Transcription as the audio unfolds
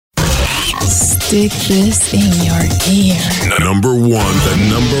Stick this in your ear. The number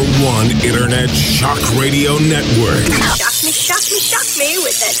one internet shock radio network. Shock me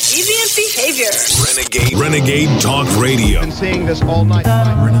with that deviant behavior. Renegade Talk Radio. Been seeing this all night.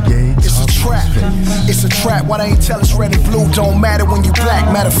 Renegade. It's a trap. Why they ain't tell us red and blue don't matter when you black?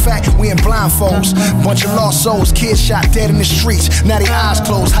 Matter of fact, we in blindfolds. Bunch of lost souls, kids shot dead in the streets. Now they eyes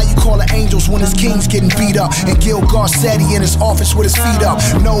closed. How you call it angels when his king's getting beat up? And Gil Garcetti in his office with his feet up.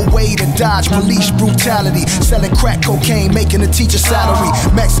 No way to dodge police brutality. Selling crack cocaine, making a teacher salary.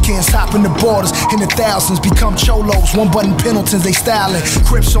 Mexicans hopping the borders in the thousands, become cholos. One button Pendletons, they styling.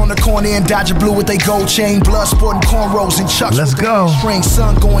 Crips on the corner and Dodger blue with they gold chain. Blood sporting cornrows and chucks. Let's go. Spring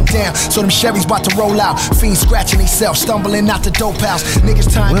sun going down, so them Chevys about to roll out. Fiends scratching themselves, stumbling out the dope house.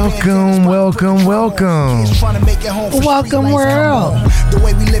 Niggas time. Welcome. Welcome, world. The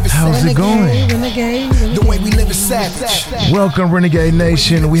way we live is How's it going? Renegade. The way we live is savage. Welcome, Renegade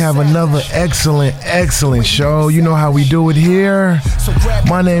Nation. We have another excellent show. You know how we do it here.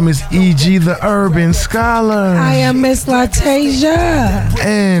 My name is E.G. the Urban Scholar. I am Miss Latasia.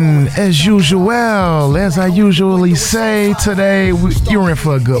 And as usual, as I usually say, today you're in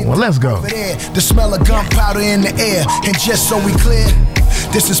for a good one. Let's go. The smell of gunpowder in the air. And just so we clear,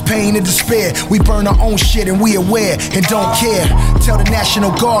 this is pain and despair. We burn our own shit and we aware and don't care. Tell the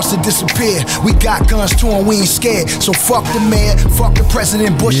National Guards to disappear. We got guns too and we ain't scared. So fuck the mayor, fuck the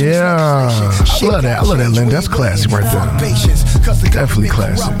President Bush. Yeah, I love that, Lynn. That's classy right there. Definitely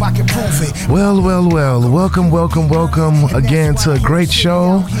classy. Well. Welcome again to a great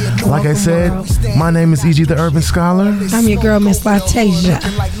show. Like I said, my name is E.G. the Urban Scholar. I'm your girl, Miss Latasia.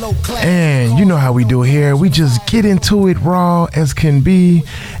 And you know how we do it here. We just get into it raw as can be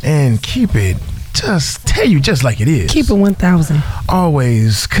and keep it. Just tell you just like it is. Keep it 1,000.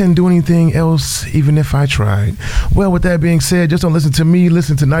 Always. Couldn't do anything else even if I tried. Well, with that being said, just don't listen to me.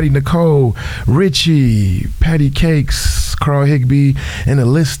 Listen to Naughty Nicole, Richie, Patty Cakes, Carl Higby, and a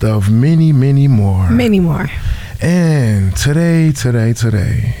list of many more. Many more. And today,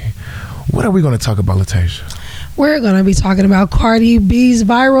 what are we going to talk about, Latasia? We're going to be talking about Cardi B's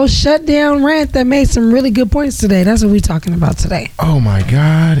viral shutdown rant that made some really good points today. That's what we're talking about today. Oh my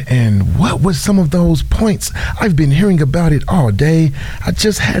God. And what was some of those points? I've been hearing about it all day. I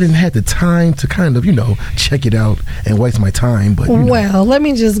just hadn't had the time to kind of, check it out and waste my time. But Well, let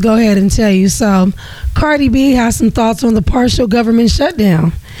me just go ahead and tell you. So, Cardi B has some thoughts on the partial government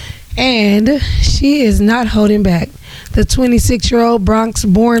shutdown. And she is not holding back. The 26-year-old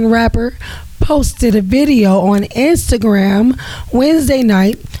Bronx-born rapper posted a video on Instagram Wednesday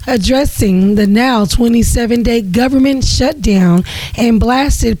night addressing the now 27-day government shutdown and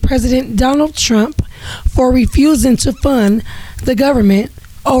blasted President Donald Trump for refusing to fund the government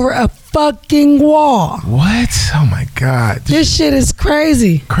over a fucking wall. What? Oh my God. This shit is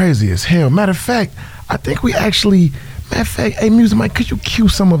crazy. Crazy as hell. Matter of fact, I think we actually... hey, Music Mike, could you cue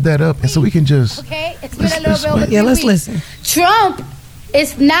some of that up and so we can just... Okay, it's been a little bit over Yeah, let's listen. Trump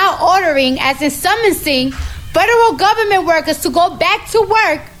is now ordering, as in summoning, federal government workers to go back to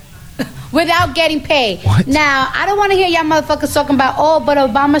work without getting paid. What? Now, I don't want to hear y'all motherfuckers talking about, but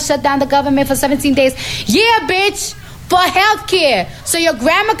Obama shut down the government for 17 days. Yeah, bitch, for health care. So your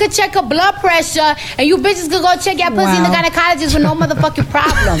grandma could check her blood pressure and you bitches could go check your pussy in the gynecologist with no motherfucking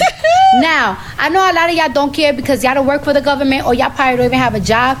problem. Now, I know a lot of y'all don't care because y'all don't work for the government or y'all probably don't even have a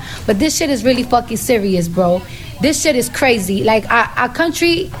job, but this shit is really fucking serious, bro. This shit is crazy. Like, our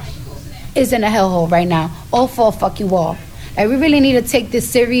country is in a hellhole right now. All for a fucking wall. Like, we really need to take this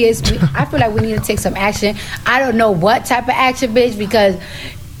serious. I feel like we need to take some action. I don't know what type of action, bitch, because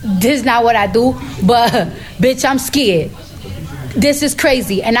this is not what I do. But, bitch, I'm scared. This is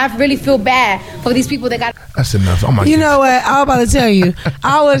crazy. And I really feel bad for these people that got... That's enough. Oh my God. You know what? I was about to tell you.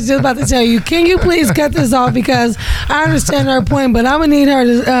 I was just about to tell you. Can you please cut this off? Because I understand her point, but I'm going to need her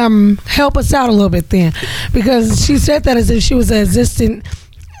to help us out a little bit then. Because she said that as if she was existing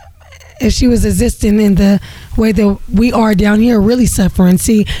in the way that we are down here really suffering.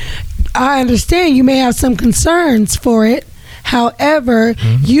 See, I understand you may have some concerns for it. However,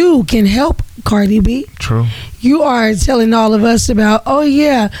 you can help Cardi B. True. You are telling all of us about,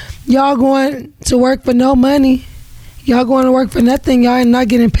 y'all going to work for no money. Y'all going to work for nothing. Y'all not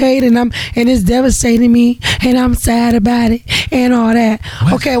getting paid, and it's devastating me, and I'm sad about it, and all that.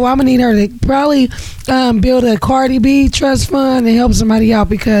 What? Okay, well, I'm gonna need her to probably build a Cardi B trust fund and help somebody out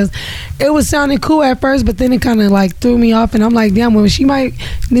because it was sounding cool at first, but then it kind of like threw me off, and I'm like, damn, well, she might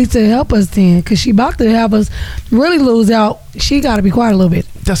need to help us then because she about to have us really lose out. She got to be quiet a little bit.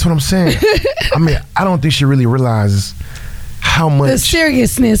 That's what I'm saying. I mean, I don't think she really realizes how much the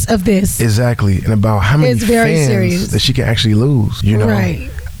seriousness of this exactly, and about how many it's very fans serious. that she can actually lose. You know, right?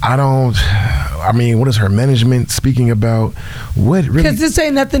 I don't. I mean, what is her management speaking about? What really? Because this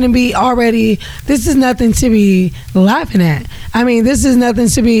ain't nothing to be already. This is nothing to be laughing at. I mean, this is nothing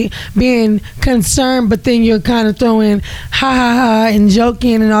to be being concerned. But then you're kind of throwing ha ha ha and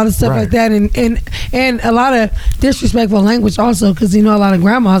joking and all this stuff like that, and a lot of disrespectful language also, because you know a lot of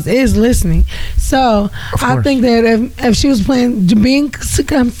grandmas is listening. So I think that if she was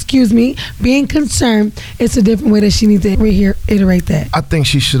being concerned, it's a different way that she needs to reiterate that. I think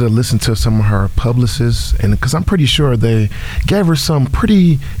she should have listened to some of her publicists, and because I'm pretty sure they gave her some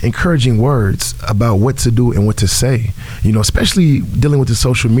pretty encouraging words about what to do and what to say. You know, especially dealing with the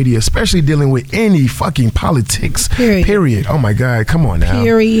social media, especially dealing with any fucking politics. Period. Oh my God, come on now.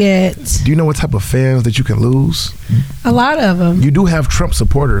 Period. Do you know what type of fans that you can lose? A lot of them. You do have Trump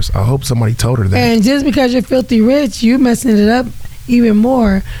supporters. I hope somebody told her that. And just because you're filthy rich, you messing it up even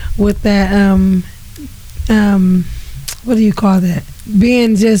more with that. What do you call that?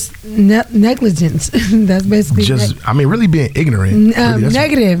 Being just negligence. That's basically just. I mean, really being ignorant. Really,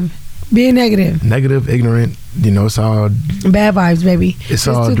 negative. Being negative. Negative, ignorant. You know, it's all bad vibes, baby. It's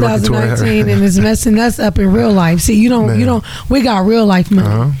all 2019, and it's messing us up in real life. See, you don't. We got real life money.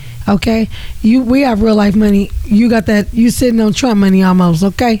 Uh-huh. Okay, we have real life money. You got that. You sitting on Trump money almost.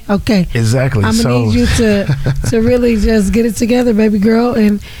 Okay. Exactly. I'm gonna need you to really just get it together, baby girl,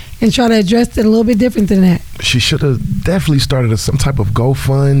 and try to address it a little bit different than that. She should have definitely started some type of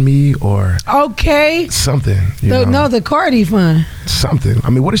GoFundMe or something. The Cardi fund. Something.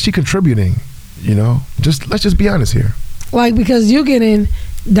 I mean, what is she contributing? You know, let's just be honest here. Like, because you getting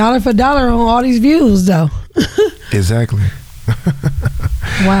dollar for dollar on all these views, though. Exactly.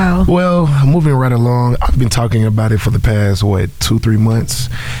 Wow. Well, moving right along, I've been talking about it for the past 2-3 months,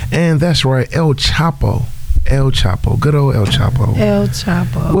 and that's right, El Chapo, good old El Chapo. El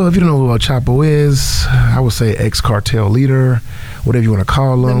Chapo. Well, if you don't know who El Chapo is, I would say ex-cartel leader, whatever you want to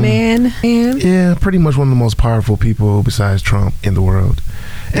call him. The man. Yeah, pretty much one of the most powerful people besides Trump in the world.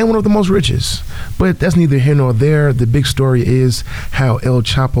 And one of the most richest. But that's neither here nor there. The big story is how El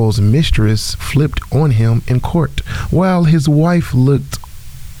Chapo's mistress flipped on him in court while his wife looked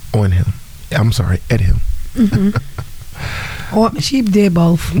at him. Mm-hmm. Well, she did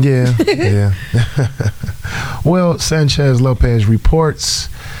both. Yeah. Well, Sanchez Lopez reports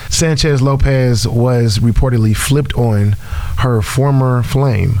Sanchez Lopez was reportedly flipped on her former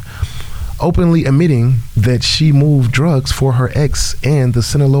flame, openly admitting that she moved drugs for her ex and the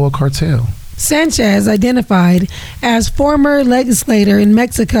Sinaloa cartel. Sanchez, identified as former legislator in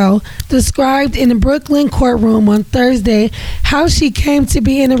Mexico, described in a Brooklyn courtroom on Thursday how she came to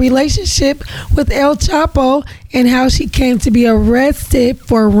be in a relationship with El Chapo and how she came to be arrested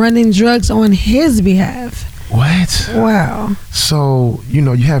for running drugs on his behalf. What? Wow. So, you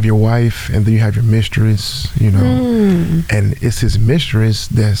know, you have your wife and then you have your mistress, you know, and it's his mistress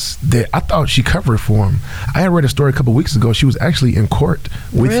that I thought she covered for him. I had read a story a couple weeks ago. She was actually in court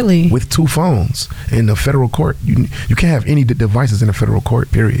with 2 phones in the federal court. You can't have any devices in a federal court,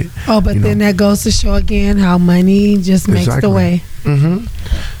 period. Oh, but then that goes to show again how money just makes the way. Mm-hmm.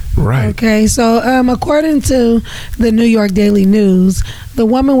 Right. Okay, so according to the New York Daily News, the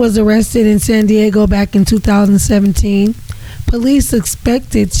woman was arrested in San Diego back in 2017. Police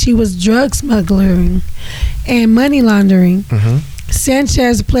suspected she was drug smuggling and money laundering. Mm-hmm.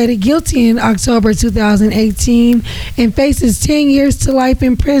 Sanchez pleaded guilty in October 2018 and faces 10 years to life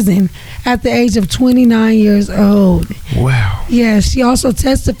in prison at the age of 29 years old. Wow. Yeah, she also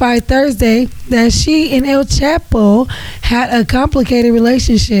testified Thursday that she and El Chapo had a complicated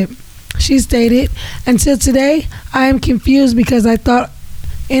relationship. She stated, "Until today, I am confused because I thought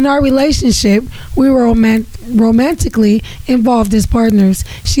in our relationship, we were romantically involved as partners."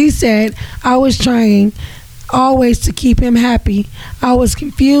 She said, "I was trying always to keep him happy. I was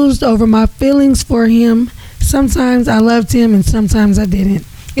confused over my feelings for him. Sometimes I loved him and sometimes I didn't.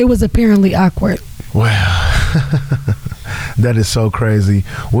 It was apparently awkward." Wow. That is so crazy.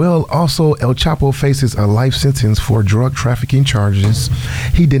 Well, also, El Chapo faces a life sentence for drug trafficking charges.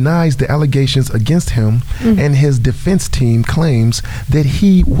 He denies the allegations against him, and his defense team claims that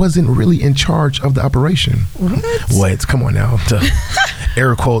he wasn't really in charge of the operation. What? Come on now.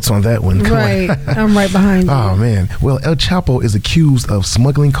 Air quotes on that one. Come right. on. I'm right behind you. Oh, man. Well, El Chapo is accused of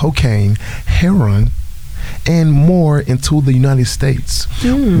smuggling cocaine, heroin, and more into the United States.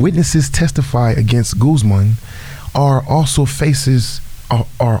 Witnesses testify against Guzman are also facing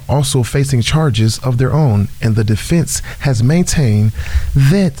charges of their own, and the defense has maintained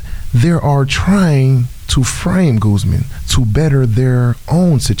that they are trying to frame Guzman to better their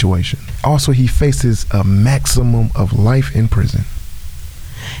own situation. Also, he faces a maximum of life in prison.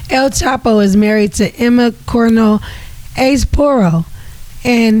 El Chapo is married to Emma Coronel Azpuro,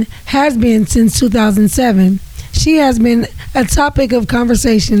 and has been since 2007. She has been a topic of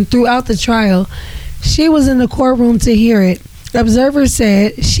conversation throughout the trial. She was in the courtroom to hear it. Observers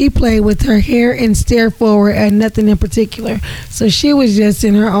said she played with her hair and stared forward at nothing in particular. So she was just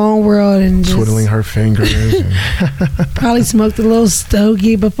in her own world and just twiddling her fingers. And probably smoked a little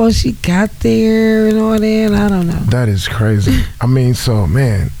stogie before she got there and all that. I don't know. That is crazy. I mean, so,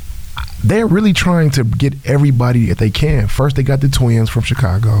 man, they're really trying to get everybody that they can. First, they got the twins from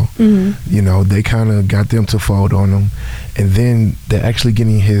Chicago. Mm-hmm. You know, they kind of got them to fold on them. And then they're actually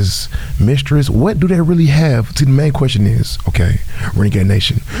getting his mistress. What do they really have? See, the main question is, okay, Renegade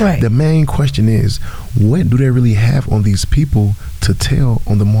Nation. Right. The main question is, what do they really have on these people to tell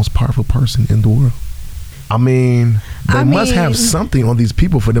on the most powerful person in the world? I mean, they must have something on these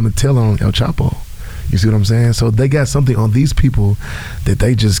people for them to tell on El Chapo. You see what I'm saying? So they got something on these people that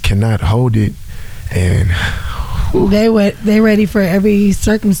they just cannot hold it. And they ready for every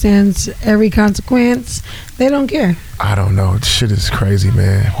circumstance, every consequence. They don't care. I don't know. Shit is crazy,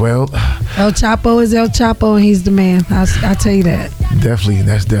 man. Well, El Chapo is El Chapo, and he's the man. I'll tell you that. Definitely,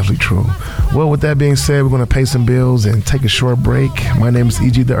 that's definitely true. Well, with that being said, we're going to pay some bills and take a short break. My name is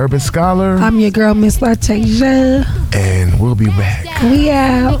E.G. the Urban Scholar. I'm your girl, Miss Latasia. And we'll be back. We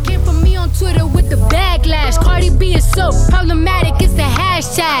out. They came for me on Twitter with the backlash. Cardi B is so problematic, it's the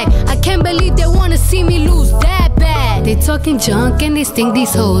hashtag. I can't believe they want to see me lose that bad. They talking junk and they think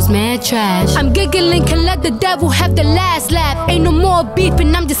these hoes mad trash. I'm giggling, can let the devil have the last laugh. Ain't no more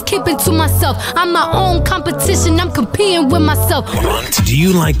beefing, I'm just keeping to myself. I'm my own competition, I'm competing with myself. Blunt. Do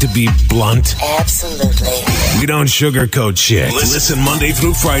you like to be blunt? Absolutely. We don't sugarcoat shit. Listen Monday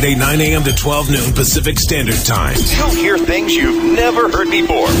through Friday, 9 a.m. to 12 noon Pacific Standard Time. You'll hear things you've never heard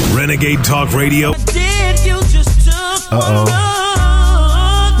before. Renegade Talk Radio. Uh-oh.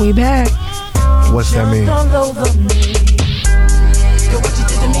 We back. What's that mean?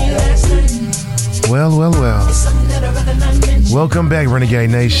 Well. Welcome back, Renegade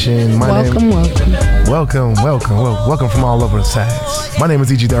Nation. Welcome from all over the sides. My name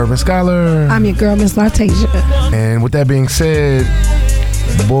is E.G. the Urban Scholar. I'm your girl, Miss Latasia. And with that being said,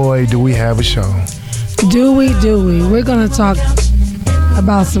 boy, do we have a show. Do we? We're going to talk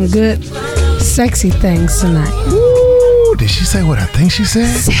about some good, sexy things tonight. Ooh, did she say what I think she said?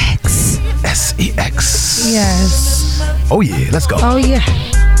 Sex. S-E-X. Yes. Oh, yeah. Let's go. Oh, yeah.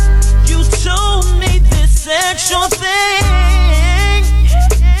 You told me this sexual thing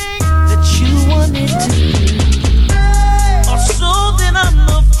that you wanted to do. Also, that I'm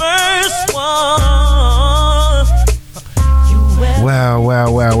the first one.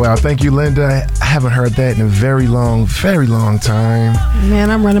 Wow. Thank you, Linda. I haven't heard that in a very long time. Man,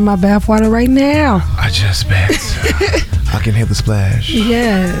 I'm running my bathwater right now. I just bet. I can hear the splash.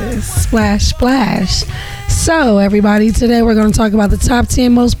 Yes. Splash. So, everybody, today we're going to talk about the top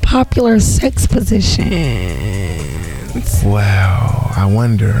 10 most popular sex positions. Wow. I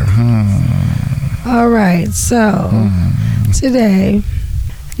wonder. All right. So, today,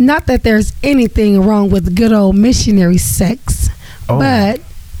 not that there's anything wrong with good old missionary sex, but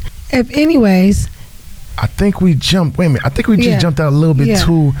anyways, I think we jumped. Wait a minute. I think we just jumped out a little bit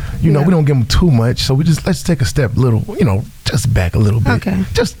too. We don't give them too much. So let's take a step, just back a little bit. Okay.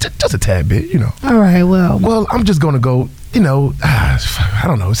 Just a tad bit. All right. Well, I'm just gonna go. I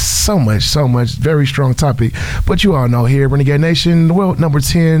don't know. So much. Very strong topic. But you all know here, Renegade Nation. Well, number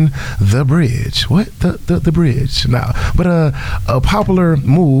 10, the bridge. What? The bridge. Now, but a popular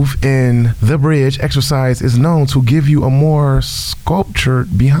move in the bridge exercise is known to give you a more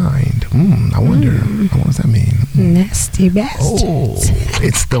sculptured behind. I wonder. What does that mean? Nasty bastard. Oh,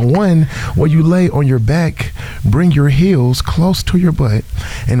 it's the one where you lay on your back, bring your heels close to your butt,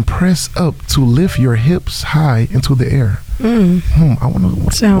 and press up to lift your hips high into the air. I wonder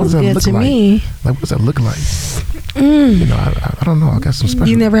what does that look like? Me. Like, what does that look like? I don't know. I got some special.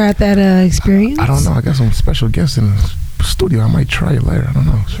 You never had that experience? I don't know. I got some special guests in the studio. I might try it later. I don't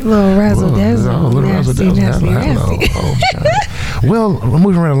know. Little razzle dazzle. Nasty. Oh, God. Well, we're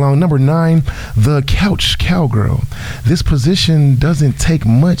moving right along. Number 9, the couch cowgirl. This position doesn't take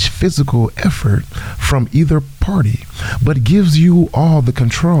much physical effort from either party, but gives you all the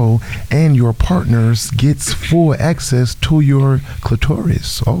control, and your partners gets full access to your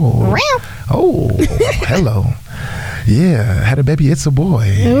clitoris. Oh, hello. Yeah, had a baby. It's a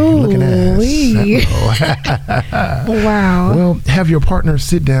boy. Looking at us. Wow. Well, have your partner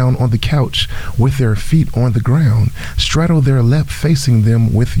sit down on the couch with their feet on the ground. Straddle their lap facing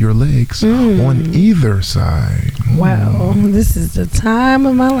them with your legs on either side. Wow. This is the time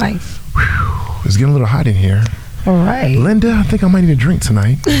of my life. It's getting a little hot in here. All right. Linda, I think I might need a drink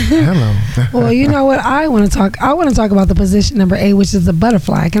tonight. Hello. Well, you know what? I want to talk about the position number 8, which is the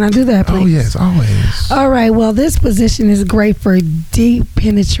butterfly. Can I do that, please? Oh, yes, always. All right. Well, this position is great for deep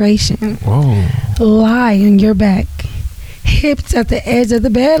penetration. Whoa. Lie on your back. Hips at the edge of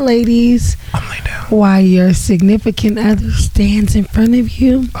the bed, ladies. I'm laying down. While your significant other stands in front of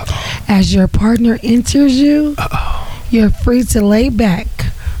you. Uh-oh. As your partner enters you, you're free to lay back,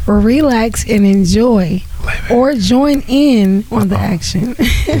 relax, and enjoy. Or join in on the action.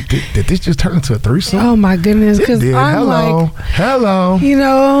 Did this just turn into a threesome? Oh my goodness! Because I'm hello. You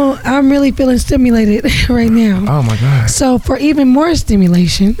know, I'm really feeling stimulated right now. Oh my God! So for even more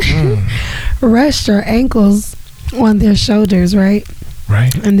stimulation, rest your ankles on their shoulders, right?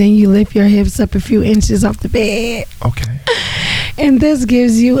 Right. And then you lift your hips up a few inches off the bed. Okay. And this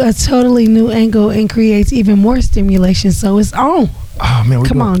gives you a totally new angle and creates even more stimulation. So it's on. Oh man,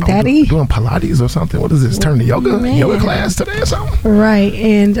 Come on, Daddy. Doing Pilates or something. What is this? Turn to yoga class today or something? Right.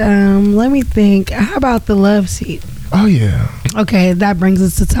 And let me think. How about the love seat? Oh yeah. Okay, that brings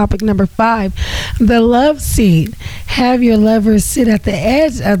us to topic number 5, the love seat. Have your lover sit at the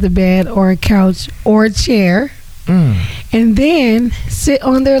edge of the bed or a couch or a chair, and then sit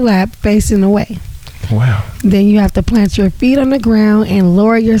on their lap facing away. Wow. Then you have to plant your feet on the ground and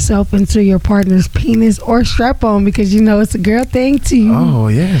lower yourself into your partner's penis or strap on, because you know it's a girl thing too. Oh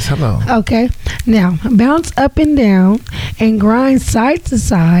yes, hello. Okay, now bounce up and down and grind side to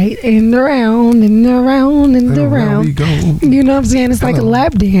side and around and around and around. We go. You know what I'm saying? It's like a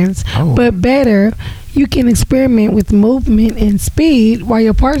lap dance, but better. You can experiment with movement and speed while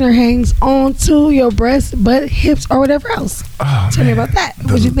your partner hangs on to your breast, butt, hips, or whatever else. Tell me about that.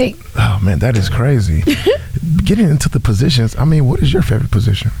 What do you think? Oh man, that is crazy. Getting into the positions. I mean, what is your favorite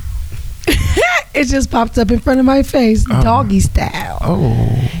position? It just popped up in front of my face, doggy style.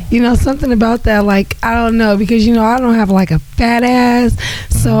 Oh. You know, something about that, like, I don't know, because, you know, I don't have like a fat ass.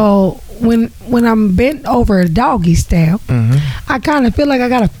 So when I'm bent over doggy style, I kind of feel like I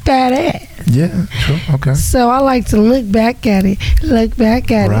got a fat ass. Yeah, true. Okay. So I like to look back at it. Right.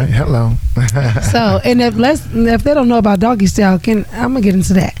 Hello. So, and if they don't know about doggy style, I'm gonna get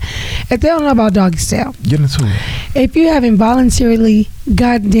into that. If they don't know about doggy style, get into it. If you haven't voluntarily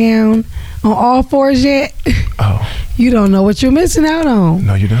got down on all fours yet, you don't know what you're missing out on.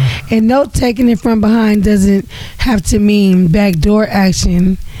 No, you don't. And note taking it from behind doesn't have to mean backdoor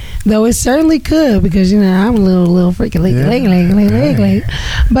action, though it certainly could, because, you know, I'm a little freaky leg.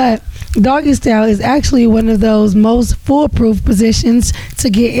 But doggy style is actually one of those most foolproof positions to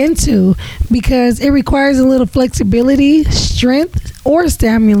get into, because it requires a little flexibility, strength, or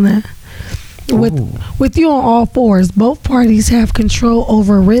stamina. With you on all fours, both parties have control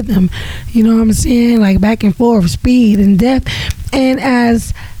over rhythm. You know what I'm saying? Like back and forth, speed and depth. And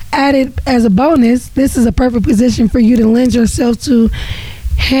as added as a bonus, this is a perfect position for you to lend yourself to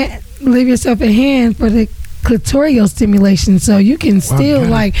leave yourself a hand for the clitoral stimulation, so you can still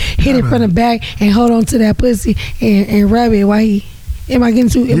hit it from the back and hold on to that pussy and rub it while he. Am I getting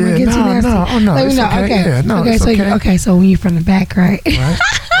too? Am I getting too nasty? No. Let me know. Okay. Okay. Yeah, no, okay. It's So okay. So when you from the back, right?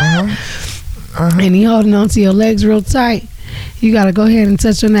 And you holding on to your legs real tight, you gotta go ahead and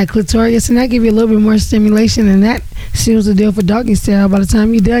touch on that clitoris, and that give you a little bit more stimulation, and that seals the deal for doggy style. By the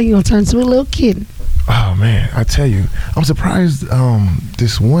time you're done, you're gonna turn to a little kitten. Oh man, I tell you, I'm surprised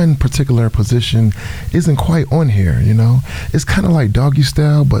this one particular position isn't quite on here, you know. It's kind of like doggy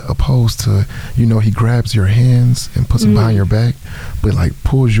style, but opposed to, you know, he grabs your hands and puts them behind your back, but like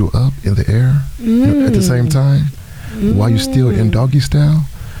pulls you up in the air you know, at the same time while you're still in doggy style.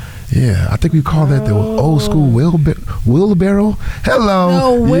 Yeah, I think we call that the old school wheelbarrow.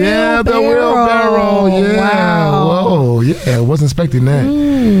 Hello. The wheelbarrow. Yeah, the wheelbarrow. Yeah. Wow. Whoa. Yeah, I wasn't expecting that.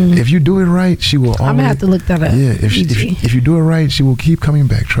 If you do it right, she will always. I'm gonna have to look that up. Yeah, if you do it right, she will keep coming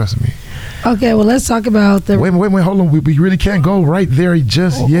back. Trust me. Okay, well, let's talk about the. Wait, hold on. We really can't go right there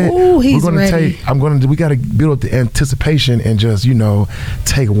just yet. Oh, he's ready. ready. We got to build up the anticipation and just, you know,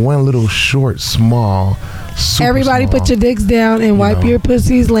 take one little short, small. Everybody small, put your dicks down and wipe your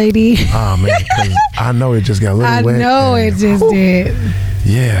pussies, lady. Oh man, because I know it just got a little wet. I know it just did.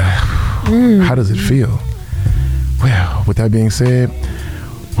 Yeah. How does it feel? Well, with that being said,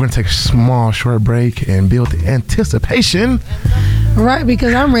 we're going to take a small, short break and build the anticipation. Right,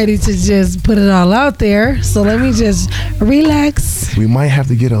 because I'm ready to just put it all out there. So let me just relax. We might have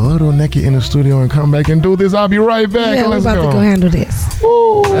to get a little naked in the studio and come back and do this. I'll be right back. Yeah, we're about to go handle this.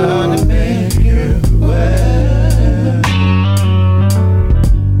 Gonna make you well.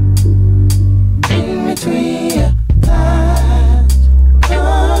 In between your thighs,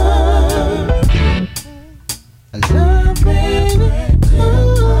 I love baby.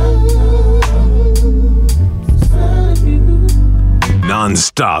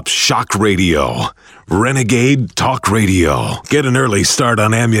 Non-stop shock radio. Renegade Talk Radio. Get an early start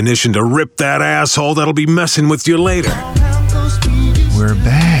on ammunition to rip that asshole that'll be messing with you later. We're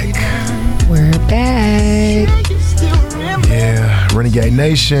back. We're back. Yeah, Renegade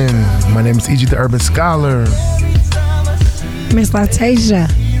Nation. My name is E.G. the Urban Scholar. Miss Latasia.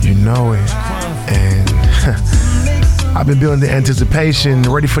 You know it. And I've been building the anticipation,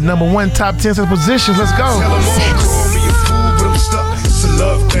 ready for number one top 10 positions. Let's go. It's a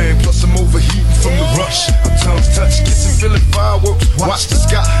love thing, plus I'm overheating from the rush. I'm tongue touch, kissing, feeling fireworks. Watch the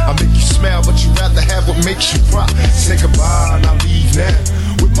sky. I make you smile, but you rather have what makes you cry. Say goodbye and I leave now.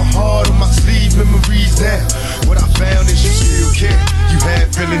 With my heart on my sleeve, memories down. What I found is you still care. You had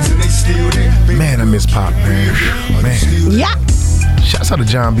feelings and they still there. Man, I miss Pop, man. Yeah. Shouts out to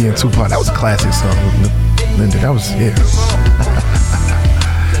John B and Tupac. That was a classic song, Linda. That was, yeah.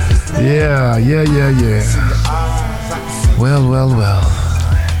 Yeah. Well.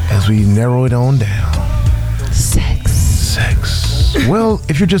 As we narrow it on down. Sex. Well,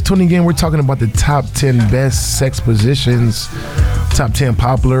 if you're just tuning in, we're talking about the top 10 best sex positions, top 10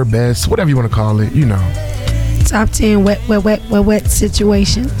 popular, best, whatever you want to call it, you know. Top 10 wet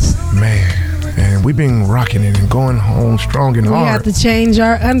situations. Man, and we've been rocking it and going home strong and hard. We had to change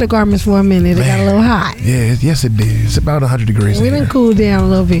our undergarments for a minute. It got a little hot. Yeah, yes it did. It's about 100 degrees We done cooled down a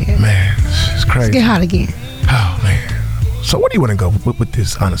little bit. Man, it's crazy. Let's get hot again. Oh, man. So what do you want to go with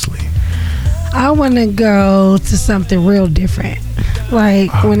this, honestly? I want to go to something real different.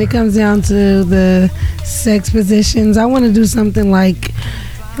 Like, when it comes down to the sex positions, I want to do something like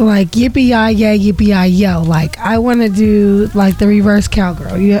yippee-yi-yay, Like, I want to do, like, the reverse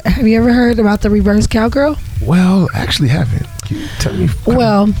cowgirl. Have you ever heard about the reverse cowgirl? Well, I actually haven't. Can you tell me?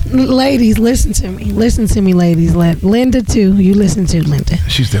 Well, ladies, listen to me. Listen to me, ladies. Linda, too. You listen to Linda.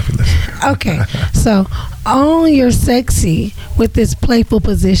 She's definitely listening. Okay. So, own your sexy with this playful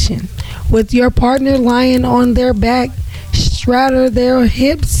position. With your partner lying on their back, straddle their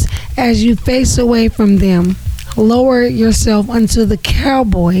hips as you face away from them. Lower yourself onto the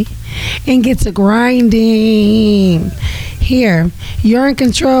cowboy and get to grinding. Here, you're in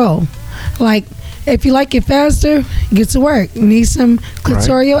control. Like, if you like it faster, get to work. Need some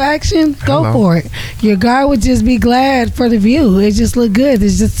clitoral action? Go for it. Your guy would just be glad for the view. It just look good.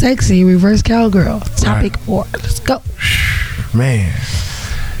 It's just sexy. Reverse cowgirl. Topic 4. Let's go. Man.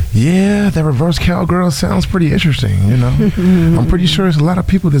 Yeah, that reverse cowgirl sounds pretty interesting, you know. I'm pretty sure there's a lot of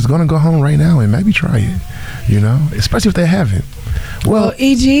people that's going to go home right now and maybe try it, you know, especially if they haven't. Well,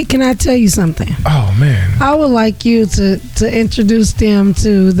 E.G., can I tell you something? Oh, man. I would like you to introduce them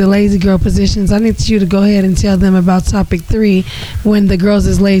to the lazy girl positions. I need you to go ahead and tell them about topic 3, when the girls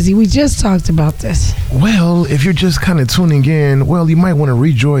is lazy. We just talked about this. Well, if you're just kind of tuning in, well, you might want to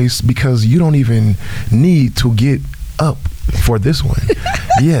rejoice because you don't even need to get up for this one.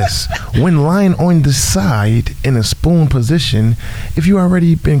 Yes, when lying on the side in a spoon position, if you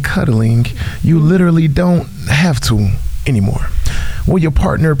already been cuddling, you literally don't have to anymore. When your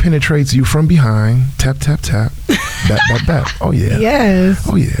partner penetrates you from behind, tap, tap, tap, bap. Oh, yeah. Yes.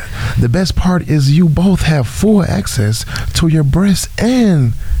 Oh, yeah. The best part is you both have full access to your breast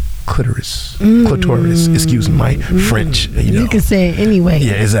and clitoris, excuse my French, you know. You can say it anyway.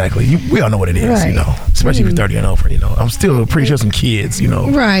 Yeah, exactly. We all know what it is, you know, especially if you're 30 and over, you know. I'm still pretty sure some kids, you know,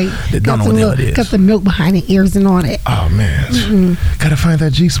 that don't know what the hell it is. Got the milk behind the ears and all that. Oh, man. Gotta find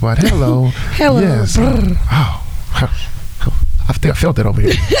that G-spot. Hello. Hello. Yes. I think I felt that over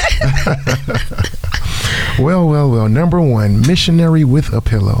here. Well. Number 1, missionary with a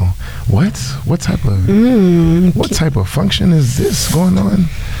pillow. What type of function is this going on?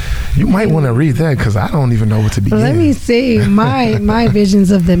 You might want to read that because I don't even know what to begin. Let me see my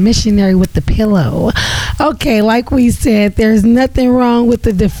visions of the missionary with the pillow. Okay, like we said, there's nothing wrong with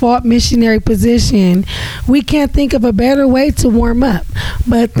the default missionary position. We can't think of a better way to warm up,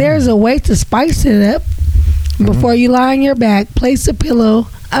 but there's a way to spice it up. Before you lie on your back, place a pillow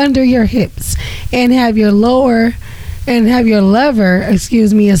under your hips and have your lover,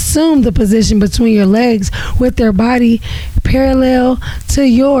 assume the position between your legs with their body parallel to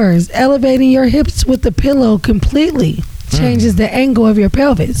yours. Elevating your hips with the pillow completely changes the angle of your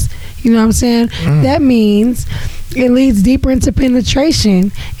pelvis. You know what I'm saying? That means it leads deeper into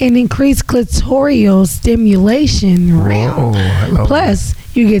penetration and increased clitoral stimulation. Plus,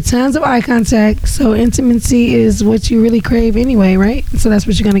 you get tons of eye contact, so intimacy is what you really crave anyway, right? So that's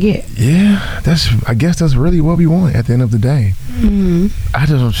what you're gonna get. Yeah, I guess that's really what we want at the end of the day. I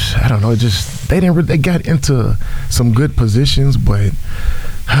don't know. They got into some good positions, but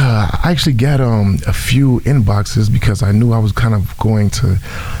I I actually got a few inboxes because I knew I was kind of going to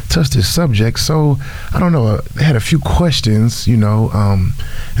touch this subject. So I don't know. I had a few questions, and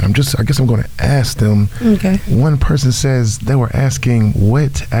I guess I'm going to ask them. Okay. One person says they were asking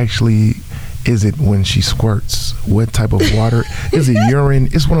what actually is it when she squirts? What type of water? Is it urine?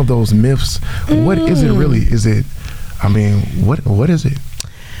 It's one of those myths. What is it really? Is it? I mean, what is it?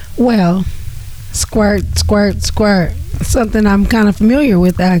 Well, squirt. Something I'm kind of familiar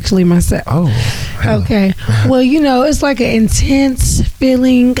with actually myself. Oh. Hell. Okay. Well, it's like an intense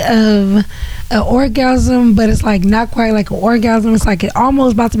feeling of an orgasm, but it's like not quite like an orgasm. It's like it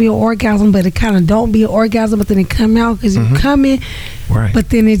almost about to be an orgasm, but it kind of don't be an orgasm, but then it come out because you coming. Right. But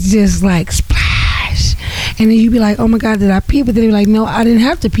then it's just like splash. And then you be like, oh my God, did I pee? But then you're like, no, I didn't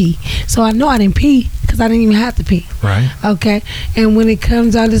have to pee. So I know I didn't pee because I didn't even have to pee. Right. Okay. And when it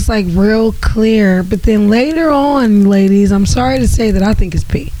comes out, it's like real clear. But then later on, ladies, I'm sorry to say that I think it's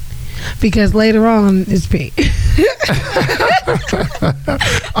pee. Because later on, it's pee.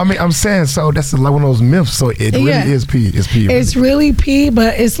 I mean, I'm saying, so that's like one of those myths. So it really is pee. It's pee. It's really pee,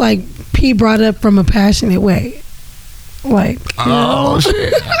 but it's like pee brought up from a passionate way. Like,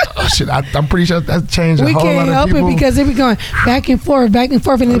 shit! I'm pretty sure that changed a whole lot of people. We can't help it because they be going back and forth,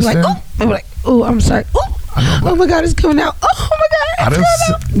 and they be like, oh, I'm sorry, oh my God, it's coming out, oh my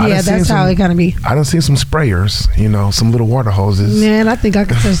God, that's how it kind of be. I done seen some sprayers, some little water hoses. Man, I think I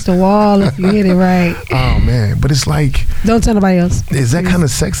could touch the wall if you hit it right. Oh man, but it's like, don't tell nobody else. Is that kind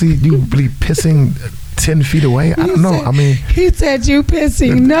of sexy? You really pissing 10 feet away? I don't know. He said you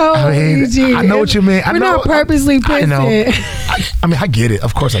pissing. No, I know what you mean. We're not purposely pissing. I get it.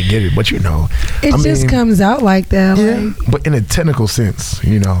 Of course I get it, but it just comes out like that. Yeah, like, but in a technical sense,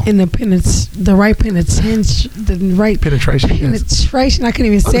 in the right penetration. Penetration. I couldn't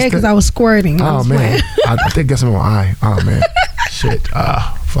even say it because I was squirting. Oh man, I think that's in my eye. Oh man, shit.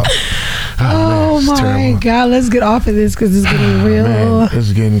 Fuck. Oh man, my terrible. God, let's get off of this because it's getting real. Man,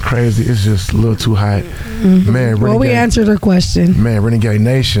 it's getting crazy. It's just a little too hot. Mm-hmm. Man, well, we answered her question. Man, Renegade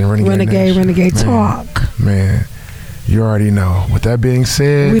Nation. Renegade Talk. Man, you already know. With that being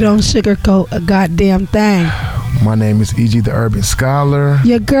said, we don't sugarcoat a goddamn thing. My name is E.G. the Urban Scholar.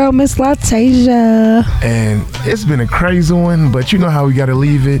 Your girl, Miss Latasia. And it's been a crazy one, but you know how we got to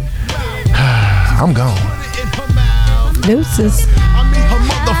leave it. I'm gone. Deuces.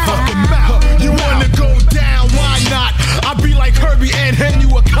 Motherfucking mouth. You wanna go down? Why not? I'll be like Herbie and hand you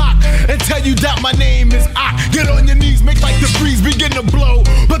a cock and tell you that my name is I. Get on your knees, make like the breeze begin to blow.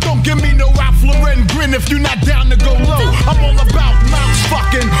 But don't give me no Ralph Lauren grin if you're not down to go low. I'm all about mouth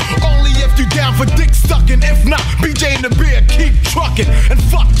fucking, only if you down for dick sucking. If not, BJ and the beer keep trucking and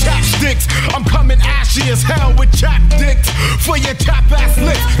fuck chapsticks. I'm coming ashy as hell with chap dicks for your tap ass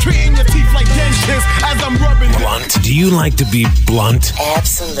lips, treating your teeth like dentists as I'm rubbing. Blunt? Do you like to be blunt?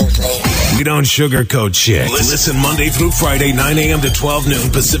 Absolutely. We don't sugarcoat shit. Listen Monday through Friday, 9 a.m. to 12 noon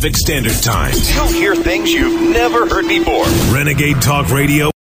Pacific Standard Time. You'll hear things you've never heard before. Renegade Talk Radio.